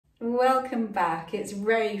Welcome back, it's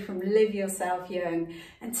Ray from Live Yourself Young,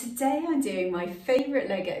 and today I'm doing my favourite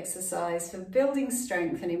leg exercise for building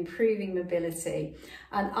strength and improving mobility.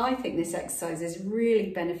 And I think this exercise is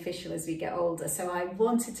really beneficial as we get older, so I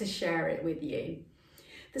wanted to share it with you.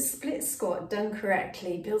 The split squat done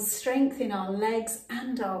correctly builds strength in our legs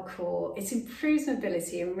and our core. It improves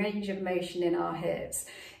mobility and range of motion in our hips.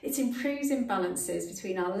 It improves imbalances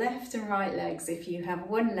between our left and right legs if you have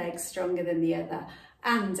one leg stronger than the other,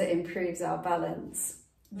 and it improves our balance.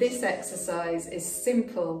 This exercise is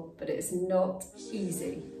simple, but it's not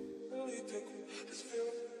easy.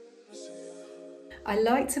 I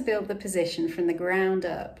like to build the position from the ground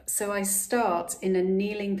up, so I start in a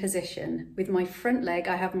kneeling position. With my front leg,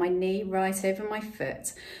 I have my knee right over my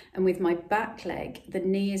foot, and with my back leg, the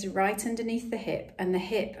knee is right underneath the hip and the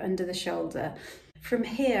hip under the shoulder. From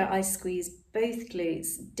here, I squeeze both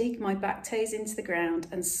glutes, dig my back toes into the ground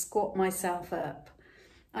and squat myself up.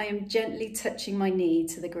 I am gently touching my knee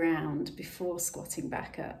to the ground before squatting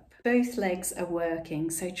back up. Both legs are working,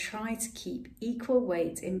 so try to keep equal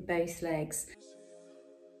weight in both legs.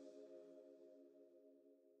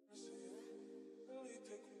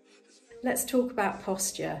 Let's talk about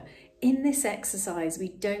posture. In this exercise, we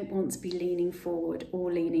don't want to be leaning forward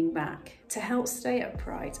or leaning back. To help stay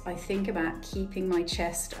upright, I think about keeping my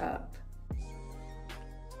chest up.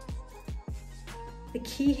 The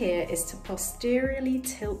key here is to posteriorly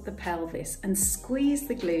tilt the pelvis and squeeze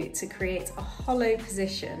the glute to create a hollow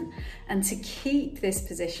position and to keep this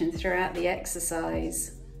position throughout the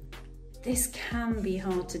exercise. This can be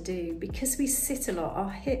hard to do because we sit a lot, our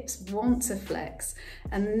hips want to flex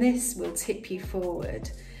and this will tip you forward.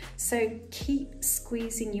 So keep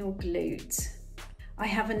squeezing your glute. I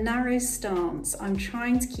have a narrow stance. I'm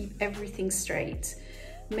trying to keep everything straight,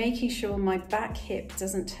 making sure my back hip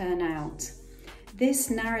doesn't turn out.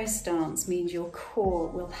 This narrow stance means your core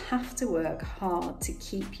will have to work hard to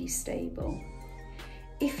keep you stable.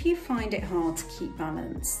 If you find it hard to keep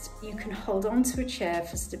balanced, you can hold onto a chair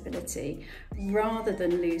for stability rather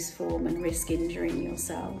than lose form and risk injuring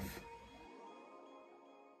yourself.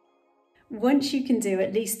 Once you can do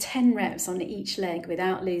at least 10 reps on each leg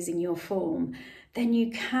without losing your form, then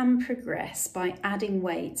you can progress by adding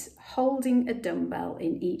weight, holding a dumbbell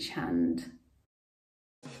in each hand.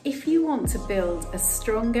 If you want to build a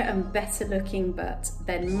stronger and better looking butt,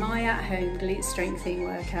 then my at-home glute strengthening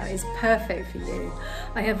workout is perfect for you.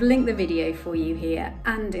 I have linked the video for you here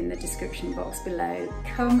and in the description box below.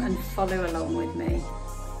 Come and follow along with me.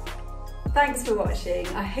 Thanks for watching.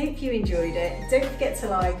 I hope you enjoyed it. Don't forget to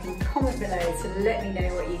like and comment below to let me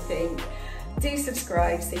know what you think. Do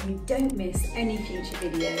subscribe so you don't miss any future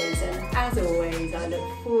videos, and as always, I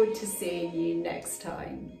look forward to seeing you next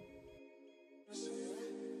time.